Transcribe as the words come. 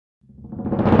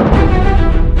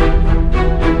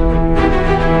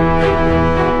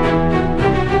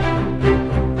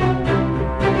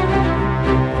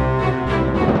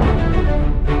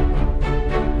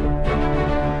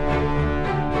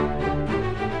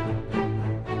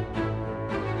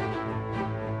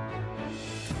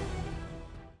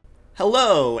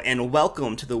Hello, and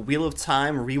welcome to the Wheel of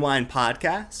Time Rewind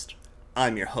podcast.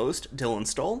 I'm your host, Dylan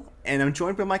Stoll, and I'm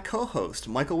joined by my co-host,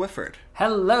 Michael Whifford.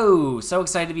 Hello! So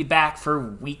excited to be back for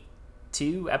week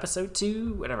 2, episode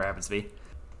 2, whatever happens to be.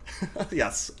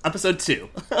 Yes, episode 2.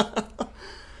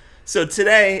 So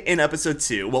today, in episode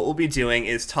 2, what we'll be doing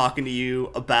is talking to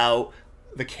you about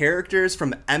the characters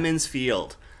from Emonds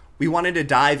Field. We wanted to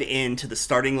dive into the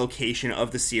starting location of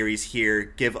the series here,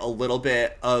 give a little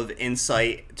bit of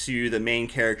insight to the main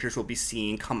characters we'll be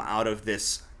seeing come out of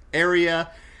this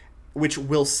area, which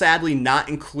will sadly not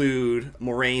include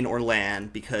Moraine or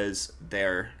Lan because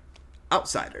they're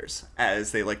outsiders,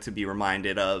 as they like to be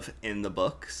reminded of in the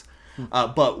books.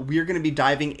 But we're going to be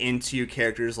diving into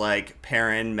characters like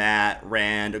Perrin, Mat,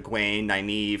 Rand, Egwene,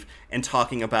 Nynaeve, and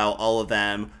talking about all of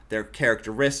them, their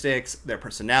characteristics, their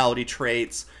personality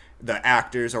traits, the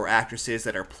actors or actresses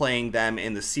that are playing them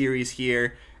in the series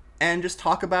here, and just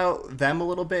talk about them a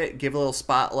little bit, give a little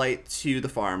spotlight to the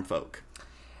farm folk.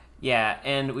 Yeah,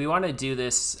 and we want to do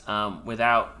this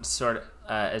without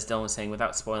as Dylan was saying,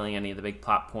 without spoiling any of the big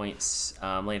plot points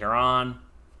later on.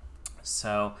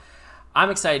 So I'm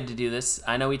excited to do this.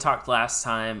 I know we talked last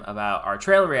time about our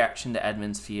trailer reaction to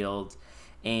Emonds Field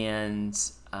and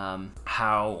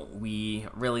how we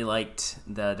really liked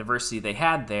the diversity they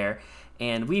had there.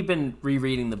 And we've been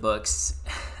rereading the books.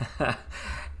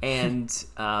 And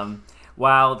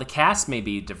while the cast may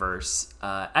be diverse,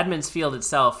 Emonds Field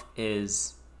itself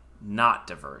is not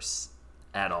diverse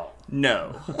at all.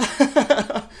 No.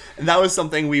 And that was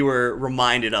something we were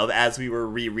reminded of as we were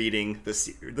rereading the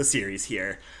series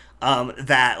here.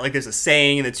 That, like, there's a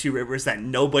saying in the Two Rivers that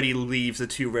nobody leaves the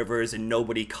Two Rivers and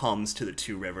nobody comes to the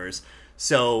Two Rivers.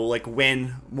 So, like,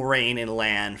 when Moraine and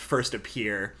Lan first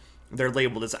appear, they're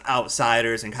labeled as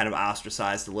outsiders and kind of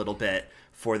ostracized a little bit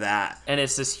for that. And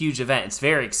it's this huge event. It's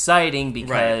very exciting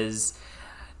because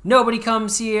nobody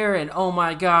comes here, and oh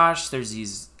my gosh, there's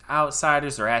these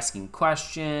outsiders are asking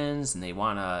questions, and they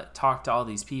want to talk to all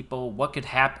these people. What could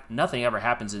happen? Nothing ever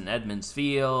happens in Emonds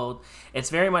Field. It's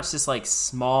very much this, like,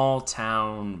 small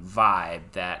town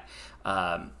vibe that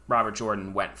Robert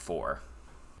Jordan went for.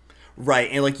 Right,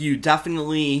 and, like, you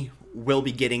definitely will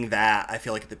be getting that, I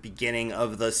feel like, at the beginning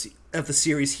of the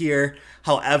series here.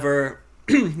 However,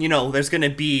 you know, there's going to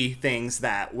be things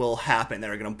that will happen that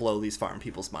are going to blow these farm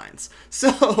people's minds.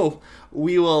 So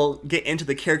we will get into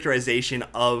the characterization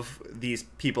of these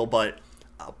people, but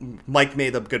Mike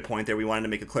made a good point there. We wanted to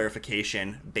make a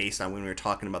clarification based on when we were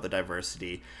talking about the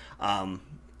diversity. I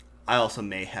also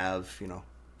may have,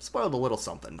 spoiled a little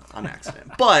something on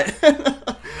accident. But,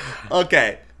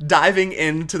 okay, diving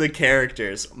into the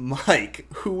characters. Mike,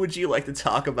 who would you like to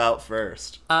talk about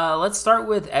first? Let's start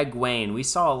with Egwene. We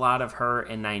saw a lot of her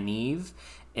and Nynaeve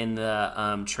in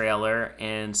the trailer,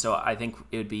 and so I think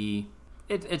it would be...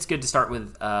 It's good to start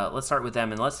with... let's start with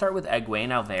them, and let's start with Egwene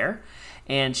Alver.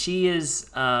 And she is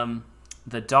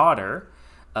the daughter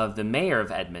of the mayor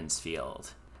of Emonds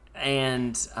Field.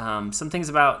 And some things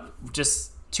about just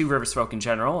Two Rivers folk in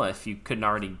general, if you couldn't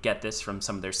already get this from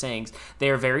some of their sayings, they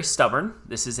are very stubborn.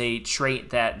 This is a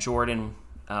trait that Jordan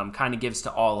kind of gives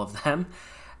to all of them.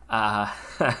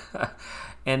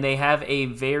 And they have a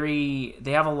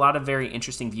lot of very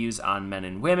interesting views on men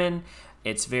and women.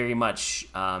 It's very much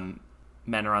men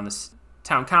are on the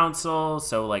town council,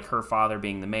 so like her father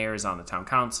being the mayor is on the town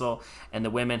council, and the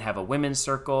women have a women's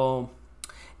circle.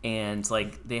 And,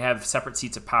 like, they have separate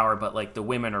seats of power, but, like, the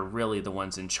women are really the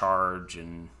ones in charge.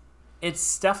 And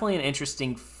it's definitely an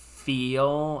interesting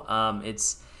feel.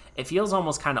 It feels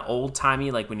almost kind of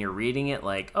old-timey, like, when you're reading it,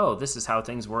 like, oh, this is how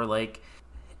things were, like,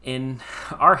 in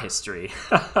our history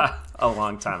a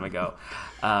long time ago.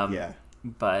 Yeah.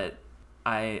 But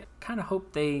I kind of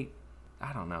hope they,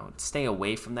 stay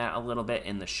away from that a little bit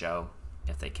in the show,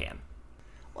 if they can.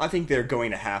 I think they're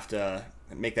going to have to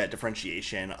make that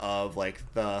differentiation of, like,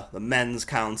 the men's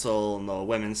council and the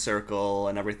women's circle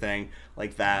and everything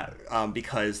like that,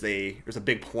 because there's a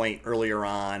big point earlier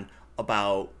on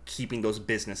about keeping those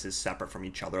businesses separate from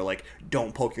each other, like,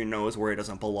 don't poke your nose where it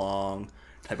doesn't belong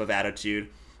type of attitude.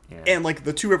 Yeah. And, like,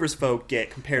 the Two Rivers folk get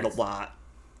compared a lot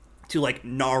to, like,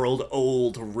 gnarled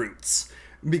old roots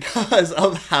because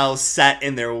of how set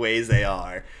in their ways they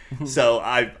are. So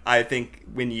I think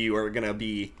when you are going to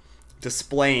be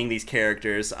displaying these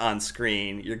characters on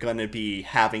screen, you're going to be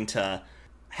having to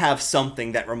have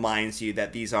something that reminds you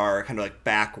that these are kind of like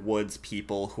backwoods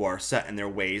people who are set in their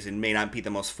ways and may not be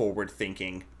the most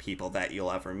forward-thinking people that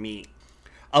you'll ever meet.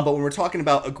 But when we're talking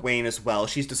about Egwene as well,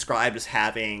 she's described as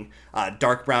having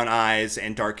dark brown eyes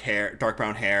and dark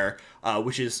brown hair,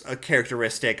 which is a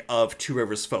characteristic of Two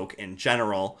Rivers folk in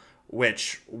general,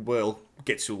 which we'll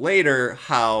get to later,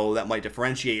 how that might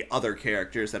differentiate other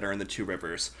characters that are in the Two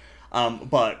Rivers.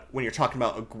 But when you're talking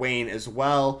about Egwene as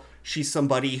well, she's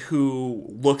somebody who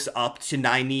looks up to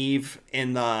Nynaeve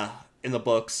in the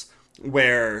books,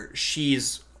 where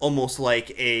she's almost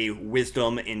like a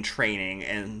wisdom in training,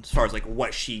 and as far as like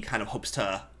what she kind of hopes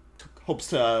to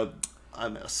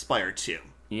aspire to.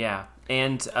 Yeah,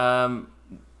 and I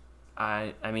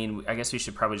mean, I guess we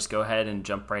should probably just go ahead and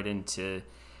jump right into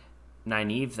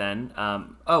Nynaeve then.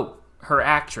 Her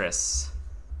actress.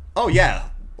 Oh yeah,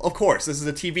 of course. This is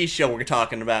a TV show we're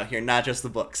talking about here, not just the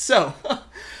book. So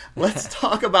let's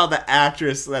talk about the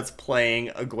actress that's playing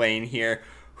Egwene here.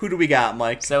 Who do we got,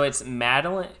 Mike? So it's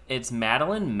Madeline. It's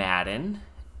Madeline Madden,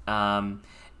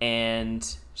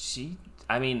 and she.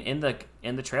 I mean, in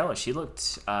the trailer, she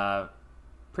looked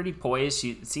pretty poised.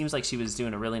 It seems like she was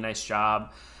doing a really nice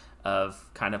job of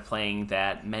kind of playing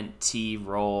that mentee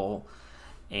role,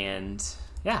 and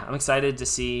yeah, I'm excited to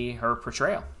see her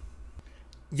portrayal.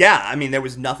 Yeah, I mean, there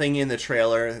was nothing in the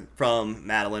trailer from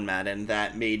Madeline Madden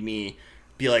that made me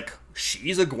be like,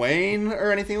 she's Egwene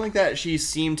or anything like that. She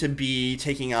seemed to be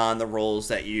taking on the roles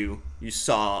that you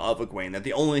saw of Egwene. That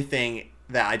the only thing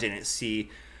that I didn't see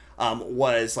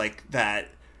was like that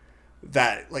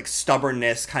like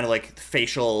stubbornness, kind of like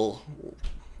facial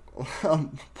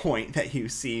point that you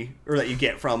see or that you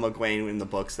get from Egwene in the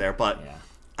books there. But yeah.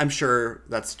 I'm sure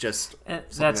that's just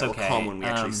something that will come when we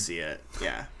actually see it.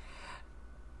 Yeah.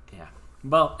 Yeah.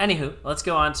 Well, anywho, let's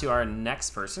go on to our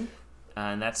next person,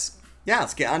 and that's. Yeah,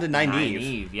 let's get on to Nynaeve.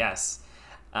 Nynaeve, yes.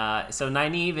 So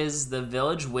Nynaeve is the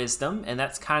village wisdom, and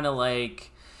that's kind of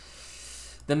like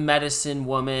the medicine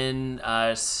woman.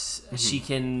 She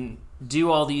can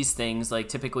do all these things. Like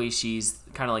typically, she's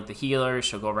kind of like the healer.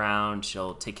 She'll go around.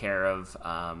 She'll take care of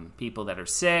people that are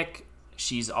sick.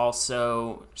 She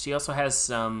also has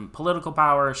some political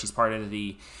power. She's part of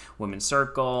the women's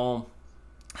circle.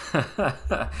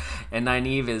 And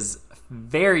Nynaeve is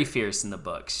very fierce in the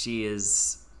book. She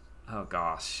is. Oh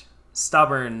gosh,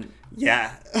 stubborn.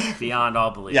 Yeah, beyond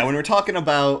all belief. Yeah, when we're talking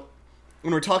about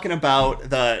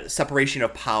the separation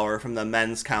of power from the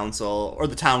men's council or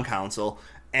the town council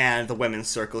and the women's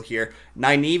circle here,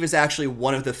 Nynaeve is actually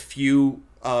one of the few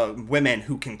women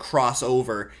who can cross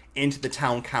over into the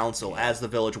town council as the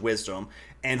village wisdom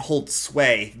and hold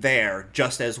sway there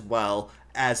just as well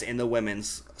as in the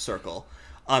women's circle.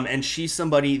 And she's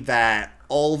somebody that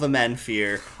all the men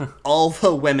fear, all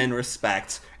the women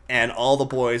respect. And all the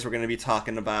boys we're going to be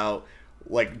talking about,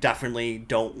 like, definitely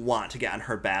don't want to get on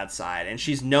her bad side. And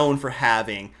she's known for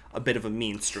having a bit of a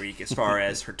mean streak as far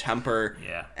as her temper.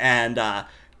 Yeah. And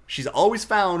she's always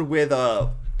found with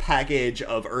a package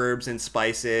of herbs and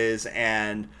spices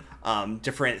and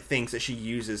different things that she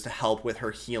uses to help with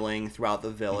her healing throughout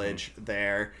the village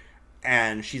there.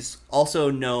 And she's also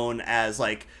known as,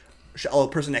 like, a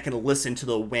person that can listen to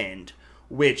the wind,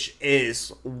 which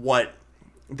is what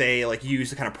they like use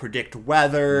to kind of predict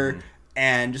weather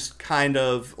and just kind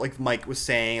of like Mike was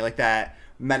saying, like that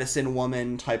medicine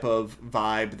woman type of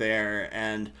vibe there.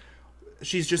 And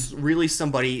she's just really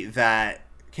somebody that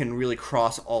can really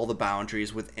cross all the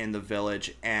boundaries within the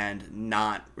village and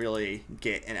not really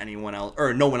get in anyone else,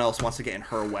 or no one else wants to get in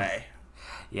her way.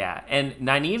 Yeah, and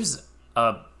Nynaeve's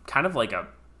kind of like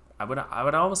I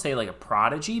would almost say like a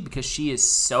prodigy, because she's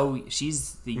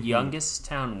the youngest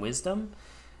town wisdom.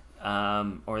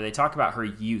 Or they talk about her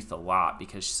youth a lot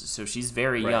because she's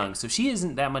very young. So she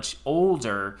isn't that much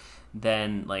older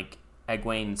than like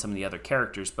Egwene and some of the other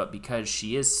characters, but because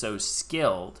she is so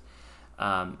skilled,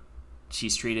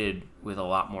 she's treated with a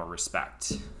lot more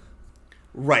respect.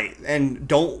 Right, and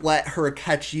don't let her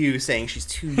catch you saying she's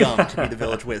too young to be the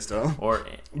village wisdom.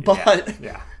 But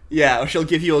yeah, she'll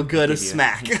give you a good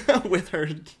smack with her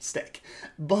stick.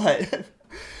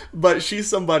 But she's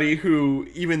somebody who,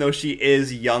 even though she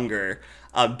is younger,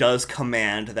 does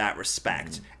command that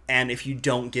respect. And if you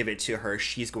don't give it to her,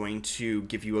 she's going to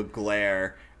give you a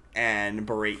glare and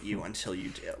berate you until you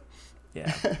do.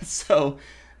 Yeah. So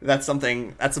that's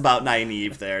about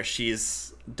Nynaeve there.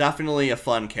 She's definitely a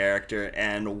fun character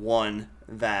and one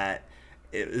that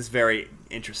is very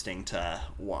interesting to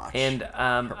watch. And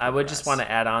I would just want to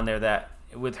add on there that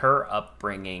with her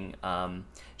upbringing,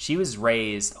 she was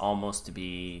raised almost to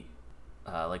be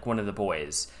like one of the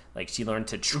boys. Like she learned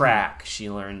to track, she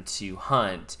learned to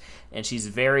hunt, and she's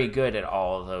very good at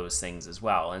all of those things as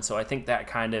well. And so I think that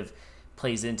kind of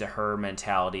plays into her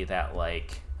mentality that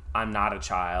like, I'm not a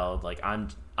child, like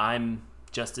I'm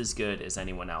just as good as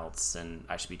anyone else, and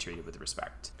I should be treated with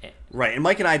respect. Right, and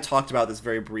Mike and I talked about this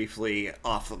very briefly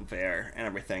off of air and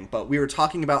everything, but we were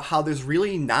talking about how there's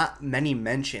really not many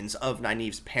mentions of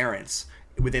Nynaeve's parents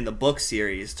within the book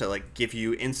series to like give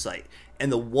you insight.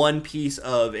 And the one piece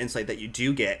of insight that you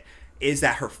do get is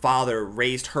that her father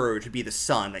raised her to be the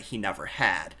son that he never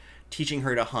had, teaching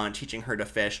her to hunt, teaching her to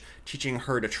fish, teaching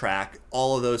her to track,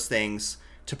 all of those things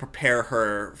to prepare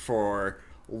her for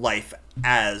life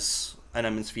as an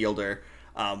Emonds Fielder,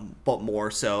 but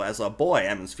more so as a boy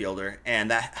Emonds Fielder.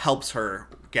 And that helps her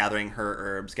gathering her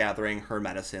herbs, gathering her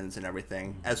medicines and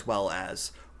everything, as well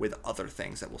as with other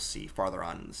things that we'll see farther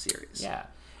on in the series. Yeah.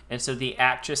 And so the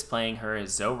actress playing her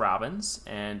is Zoe Robbins,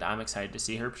 and I'm excited to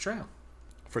see her portrayal.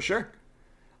 For sure.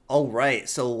 All right,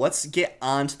 so let's get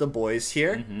on to the boys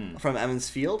here from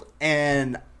Emonds Field.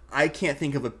 And I can't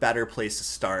think of a better place to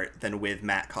start than with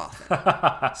Matt Coffin.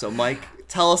 So, Mike,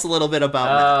 tell us a little bit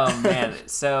about Matt. Oh, man.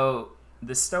 So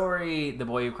the story, The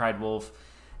Boy Who Cried Wolf,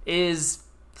 is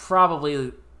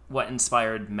probably what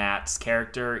inspired Matt's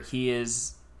character. He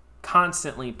is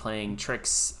constantly playing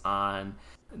tricks on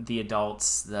the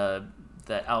adults, the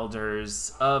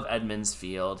elders of Emonds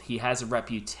Field. He has a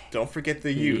reputation. Don't forget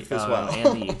the youth as well.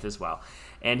 And the youth as well.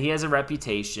 And he has a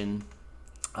reputation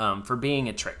for being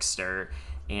a trickster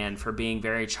and for being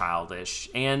very childish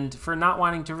and for not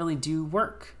wanting to really do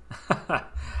work.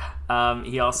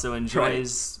 He also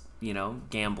enjoys,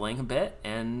 gambling a bit.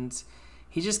 And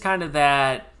he's just kind of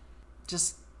I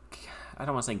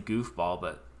don't want to say goofball,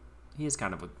 but he is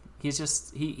kind of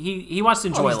he wants to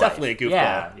enjoy life. He's definitely a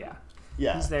goofball.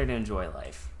 Yeah. He's there to enjoy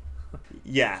life.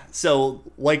 Yeah. So,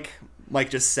 like Mike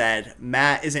just said,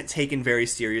 Matt isn't taken very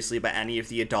seriously by any of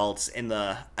the adults in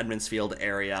the Emonds Field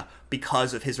area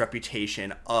because of his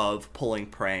reputation of pulling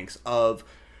pranks, of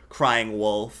crying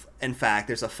wolf. In fact,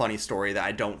 there's a funny story that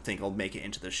I don't think will make it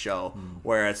into the show,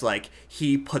 where it's like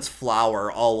he puts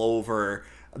flour all over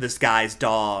this guy's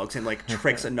dogs and like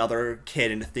tricks another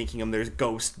kid into thinking there's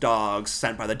ghost dogs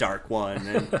sent by the Dark One,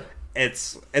 and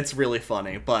it's really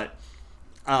funny. But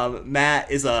Matt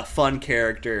is a fun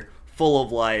character, full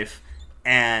of life,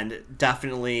 and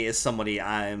definitely is somebody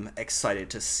I'm excited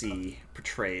to see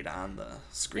portrayed on the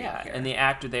screen. Yeah, here. And the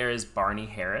actor there is Barney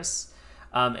Harris,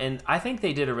 and I think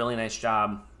they did a really nice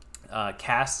job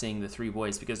casting the three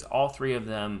boys because all three of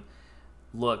them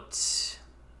looked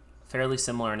fairly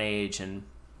similar in age, and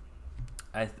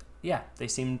they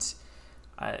seemed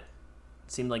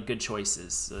like good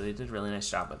choices. So they did a really nice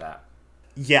job with that.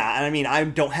 Yeah, and I mean, I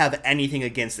don't have anything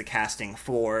against the casting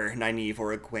for Nynaeve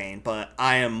or Egwene, but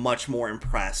I am much more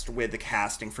impressed with the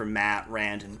casting for Matt,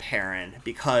 Rand, and Perrin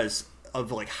because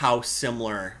of like how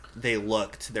similar they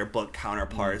look to their book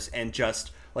counterparts, and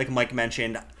just like Mike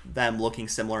mentioned, them looking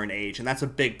similar in age, and that's a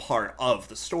big part of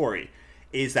the story.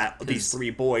 Is that these three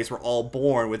boys were all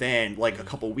born within like a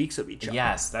couple weeks of each other.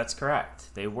 Yes, that's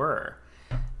correct. They were.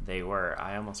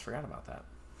 I almost forgot about that.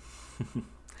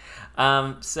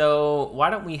 So why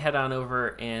don't we head on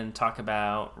over and talk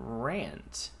about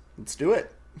Rand? Let's do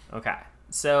it. Okay.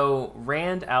 So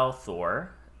Rand al'Thor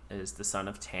is the son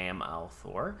of Tam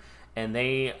al'Thor, and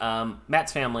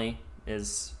Matt's family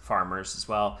is farmers as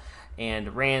well,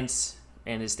 and Rand's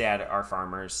and his dad are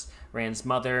farmers. Rand's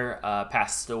mother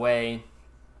passed away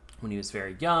when he was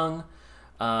very young.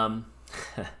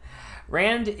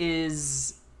 Rand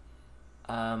is,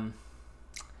 I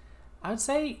would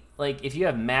say, like, if you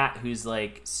have Matt, who's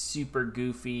like super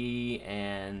goofy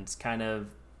and kind of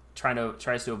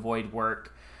tries to avoid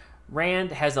work,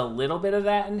 Rand has a little bit of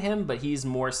that in him, but he's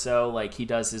more so like he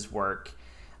does his work,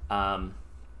 and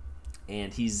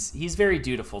he's very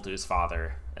dutiful to his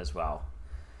father as well.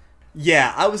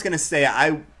 Yeah, I was gonna say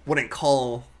I wouldn't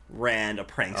call Rand a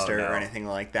prankster or anything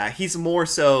like that. He's more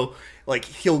so like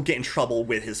he'll get in trouble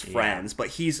with his friends, but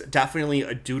he's definitely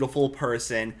a dutiful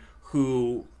person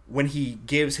who, when he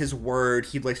gives his word,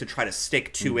 he likes to try to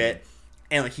stick to it.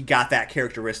 And like he got that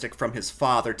characteristic from his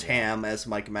father, Tam, as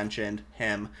Mike mentioned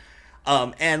him.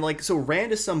 And like, so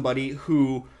Rand is somebody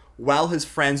who, while his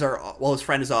friend is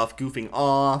off goofing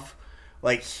off,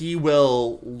 like he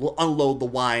will unload the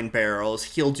wine barrels.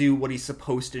 He'll do what he's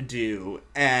supposed to do.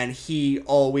 And he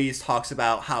always talks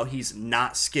about how he's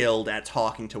not skilled at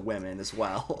talking to women as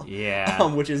well. Yeah.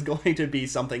 Which is going to be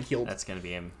something that's going to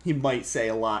be him. He might say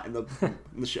a lot in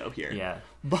the show here. Yeah.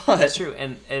 But that's true.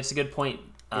 And it's a good point,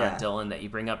 Dylan, that you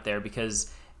bring up there,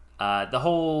 because the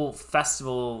whole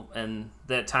festival and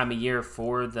that time of year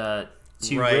for the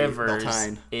Two Rivers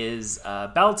Beltane. Is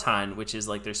Beltane, which is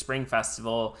like their spring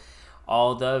festival.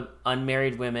 All the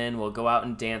unmarried women will go out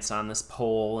and dance on this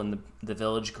pole in the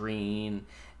village green,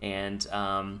 and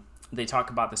they talk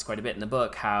about this quite a bit in the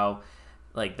book, how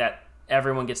like that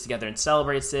everyone gets together and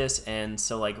celebrates this. And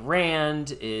so like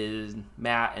Matt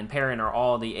and Perrin are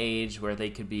all the age where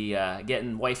they could be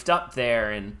getting wifed up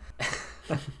there, and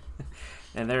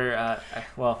And they're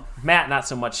well, Matt not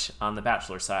so much on the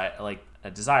bachelor side, like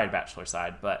a desired bachelor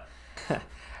side, but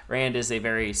Rand is a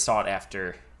very sought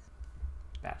after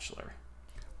bachelor.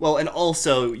 Well, and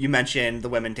also you mentioned the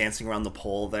women dancing around the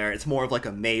pole there. It's more of like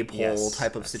a maypole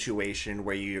type of situation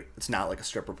where it's not like a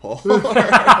stripper pole or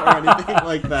anything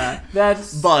like that.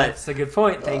 That's a good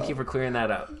point. Thank you for clearing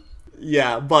that up.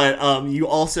 Yeah, but you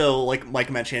also, like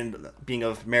Mike mentioned, being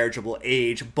of marriageable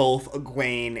age, both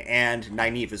Egwene and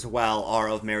Nynaeve as well are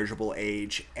of marriageable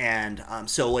age. And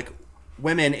so, like,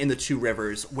 women in the Two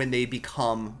Rivers, when they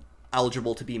become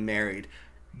eligible to be married,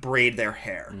 braid their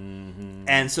hair. Mm-hmm.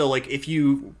 And so, like, if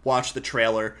you watch the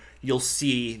trailer, you'll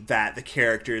see that the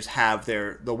characters have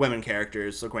the women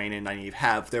characters, Egwene and Nynaeve,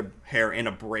 have their hair in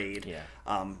a braid.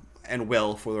 Yeah. And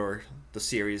will for the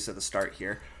series at the start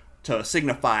here, to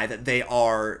signify that they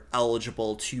are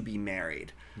eligible to be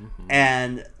married. Mm-hmm.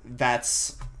 And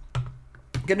that's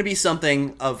going to be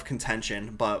something of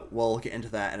contention, but we'll get into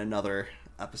that in another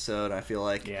episode, I feel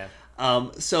like. Yeah.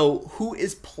 So who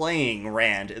is playing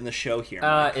Rand in the show here,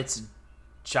 Mike? It's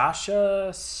Joshua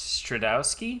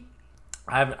Stradowski.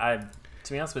 I've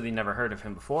to be honest with you, never heard of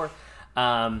him before.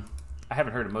 I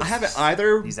haven't heard of most. I haven't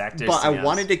either. These actors, but I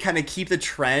wanted to kind of keep the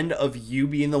trend of you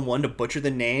being the one to butcher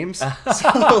the names, so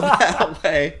that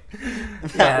way,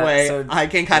 I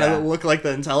can kind of look like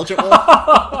the intelligent one.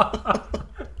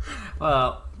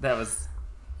 Well, that was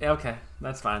okay.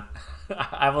 That's fine.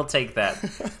 I will take that.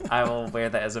 I will wear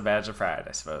that as a badge of pride,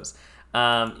 I suppose.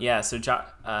 So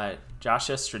Joshua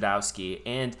Stradowski,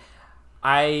 and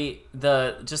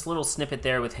just a little snippet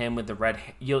there with him with the red.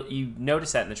 You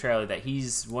notice that in the trailer that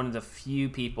he's one of the few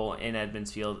people in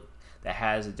Emonds Field that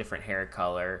has a different hair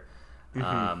color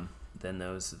than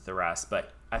the rest.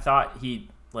 But I thought he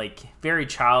very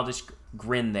childish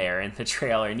grin there in the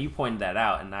trailer, and you pointed that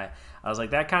out, and I was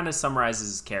like, that kind of summarizes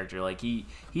his character. Like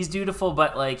he's dutiful,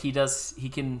 but like he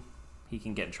can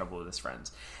get in trouble with his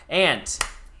friends. And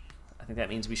I think that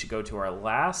means we should go to our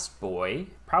last boy.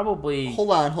 Probably.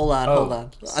 Hold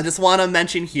on. I just want to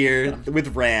mention here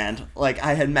with Rand, like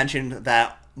I had mentioned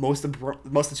that most of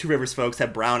the Two Rivers folks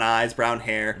have brown eyes, brown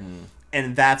hair,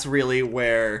 and that's really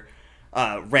where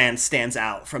Rand stands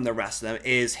out from the rest of them,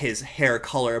 is his hair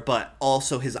color, but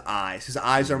also his eyes. His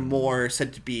eyes are more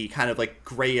said to be kind of like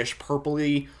grayish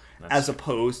purpley, as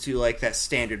opposed to like that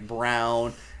standard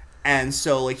brown. And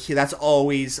so like that's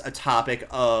always a topic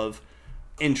of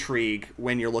intrigue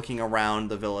when you're looking around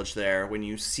the village there, when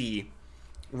you see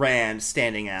Rand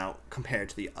standing out compared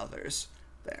to the others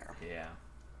there. Yeah,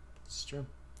 it's true.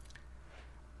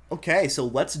 Okay, so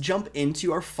let's jump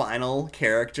into our final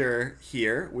character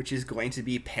here, which is going to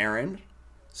be Perrin.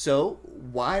 So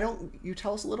why don't you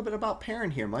tell us a little bit about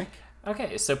Perrin here, Mike?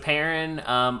 Okay, so Perrin,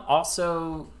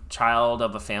 also child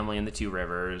of a family in the Two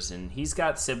Rivers, and he's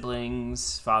got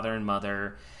siblings, father and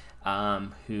mother,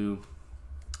 who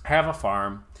have a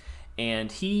farm,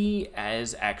 and he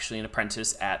is actually an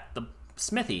apprentice at the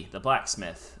smithy, the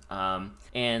blacksmith.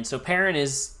 And so Perrin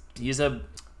he's a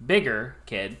bigger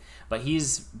kid, but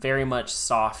he's very much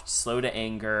soft, slow to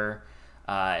anger.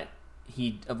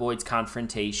 He avoids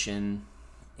confrontation,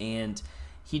 and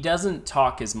he doesn't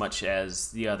talk as much as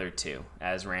the other two,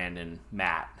 as Rand and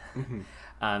Matt.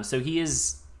 Mm-hmm. So he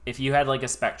is, if you had like a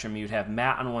spectrum, you'd have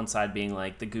Matt on one side being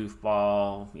like the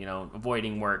goofball,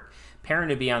 avoiding work. Perrin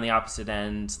would be on the opposite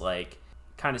end, like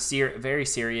kind of very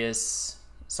serious,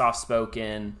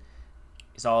 soft-spoken.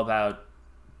 He's all about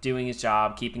doing his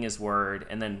job, keeping his word,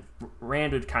 and then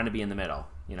Rand would kind of be in the middle,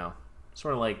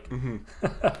 sort of like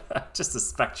just a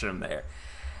spectrum there.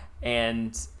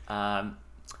 And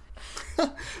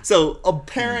so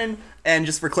Perrin, and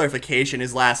just for clarification,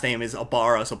 his last name is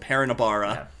Ibarra, so Perrin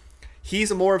Ibarra. Yeah.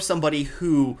 He's more of somebody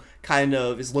who kind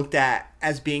of is looked at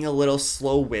as being a little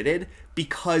slow-witted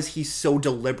because he's so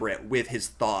deliberate with his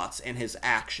thoughts and his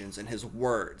actions and his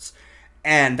words.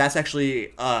 And that's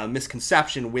actually a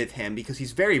misconception with him, because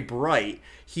he's very bright.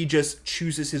 He just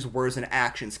chooses his words and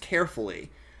actions carefully.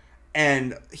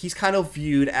 And he's kind of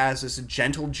viewed as this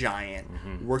gentle giant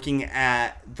working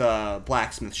at the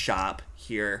blacksmith shop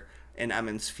here in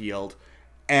Emonds Field.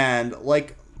 And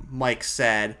like Mike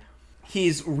said,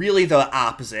 he's really the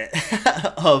opposite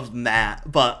of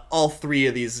Matt. But all three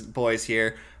of these boys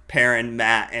here, Perrin,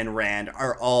 Matt, and Rand,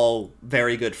 are all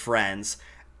very good friends.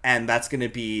 And that's going to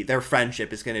be, their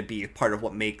friendship is going to be part of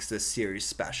what makes this series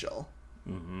special.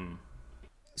 Mm-hmm.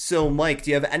 So, Mike,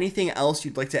 do you have anything else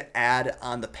you'd like to add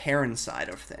on the Perrin side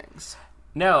of things?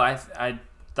 No, I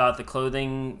thought the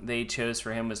clothing they chose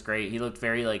for him was great. He looked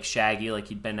very, like, shaggy, like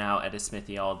he'd been out at a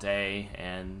smithy all day,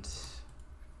 and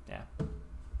yeah.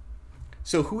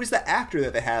 So who is the actor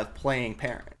that they have playing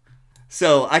Perrin?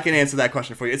 So I can answer that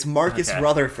question for you. It's Marcus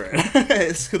Rutherford.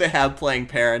 It's who they have playing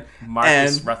Perrin.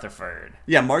 Marcus Rutherford.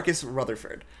 Yeah, Marcus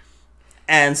Rutherford.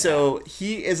 And so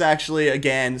he is actually,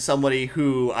 again, somebody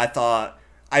who I thought,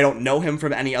 I don't know him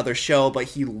from any other show, but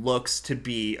he looks to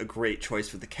be a great choice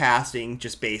for the casting,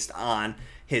 just based on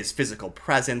his physical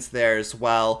presence there as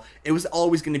well. It was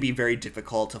always going to be very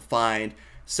difficult to find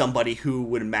somebody who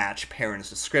would match Perrin's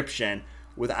description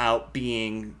without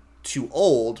being too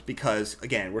old, because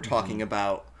again, we're talking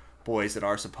about boys that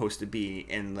are supposed to be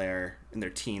in their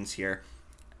teens here,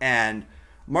 and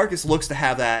Marcus looks to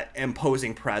have that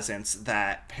imposing presence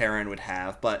that Perrin would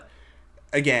have. But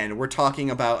again, we're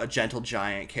talking about a gentle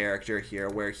giant character here,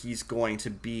 where he's going to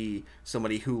be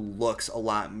somebody who looks a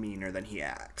lot meaner than he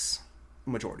acts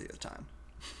majority of the time.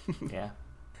 Yeah.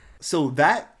 So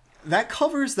that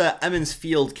covers the Emonds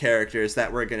Field characters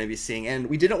that we're going to be seeing. And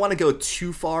we didn't want to go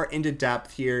too far into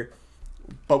depth here,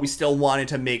 but we still wanted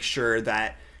to make sure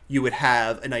that you would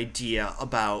have an idea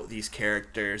about these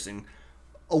characters and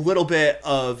a little bit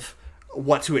of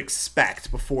what to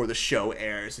expect before the show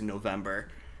airs in November.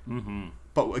 Mm-hmm.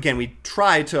 But again, we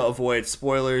try to avoid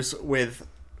spoilers with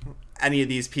any of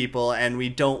these people, and we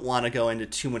don't want to go into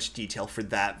too much detail for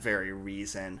that very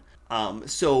reason.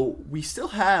 So we still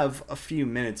have a few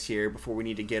minutes here before we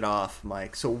need to get off,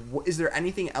 Mike. So is there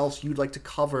anything else you'd like to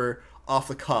cover off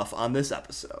the cuff on this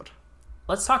episode?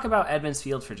 Let's talk about Emonds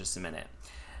Field for just a minute.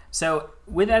 So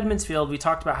with Emonds Field, we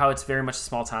talked about how it's very much a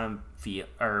small-town feel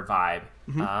or vibe.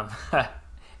 Mm-hmm.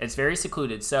 It's very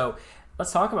secluded. So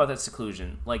let's talk about that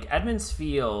seclusion. Like, Emonds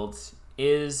Field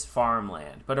is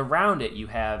farmland, but around it you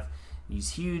have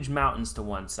these huge mountains to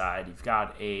one side. You've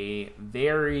got a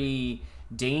very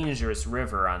dangerous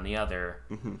river on the other.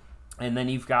 Mm-hmm. And then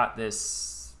you've got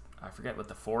this, I forget what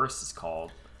the forest is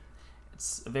called.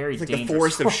 It's a very dangerous the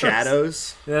Forest of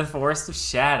Shadows. The Forest of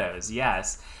Shadows,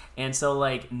 yes. And so,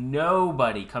 like,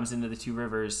 nobody comes into the Two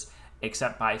Rivers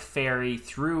except by ferry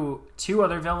through two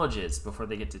other villages before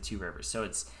they get to Two Rivers. So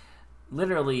it's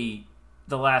literally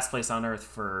the last place on Earth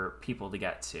for people to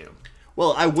get to.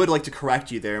 Well, I would like to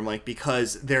correct you there, Mike,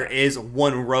 because there is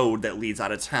one road that leads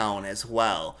out of town as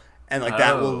well. And, like,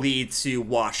 that will lead to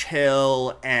Wash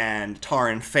Hill and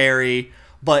Tarn Ferry.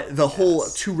 But the whole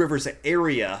Two Rivers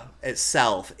area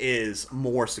itself is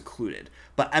more secluded.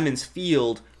 But Emonds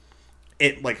Field,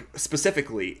 it, like,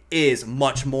 specifically is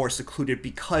much more secluded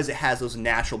because it has those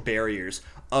natural barriers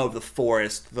of the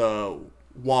forest, the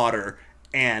water,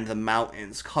 and the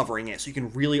mountains covering it. So you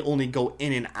can really only go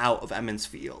in and out of Emonds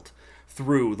Field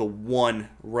through the one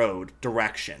road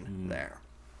direction there.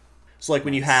 So, like,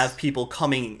 when you have people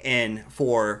coming in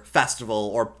for festival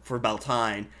or for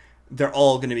Beltane, they're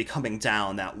all going to be coming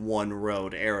down that one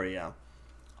road area.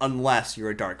 Unless you're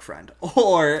a Dark Friend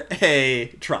or a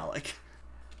Trolloc.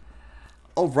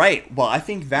 All right. Well, I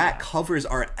think that covers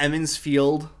our Emonds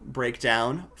Field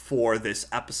breakdown for this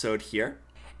episode here.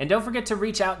 And don't forget to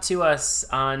reach out to us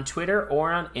on Twitter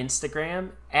or on Instagram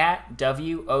at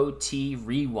WOT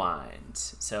Rewind.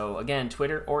 So again,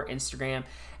 Twitter or Instagram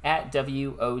at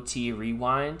WOT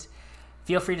Rewind.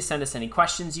 Feel free to send us any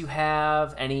questions you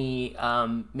have, any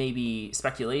maybe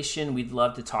speculation. We'd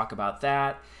love to talk about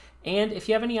that. And if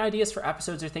you have any ideas for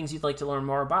episodes or things you'd like to learn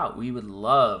more about, we would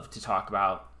love to talk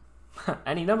about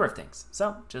any number of things.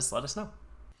 So just let us know.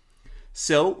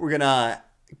 So we're going to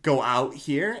go out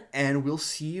here, and we'll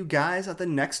see you guys at the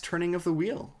next turning of the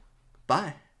wheel.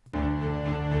 Bye.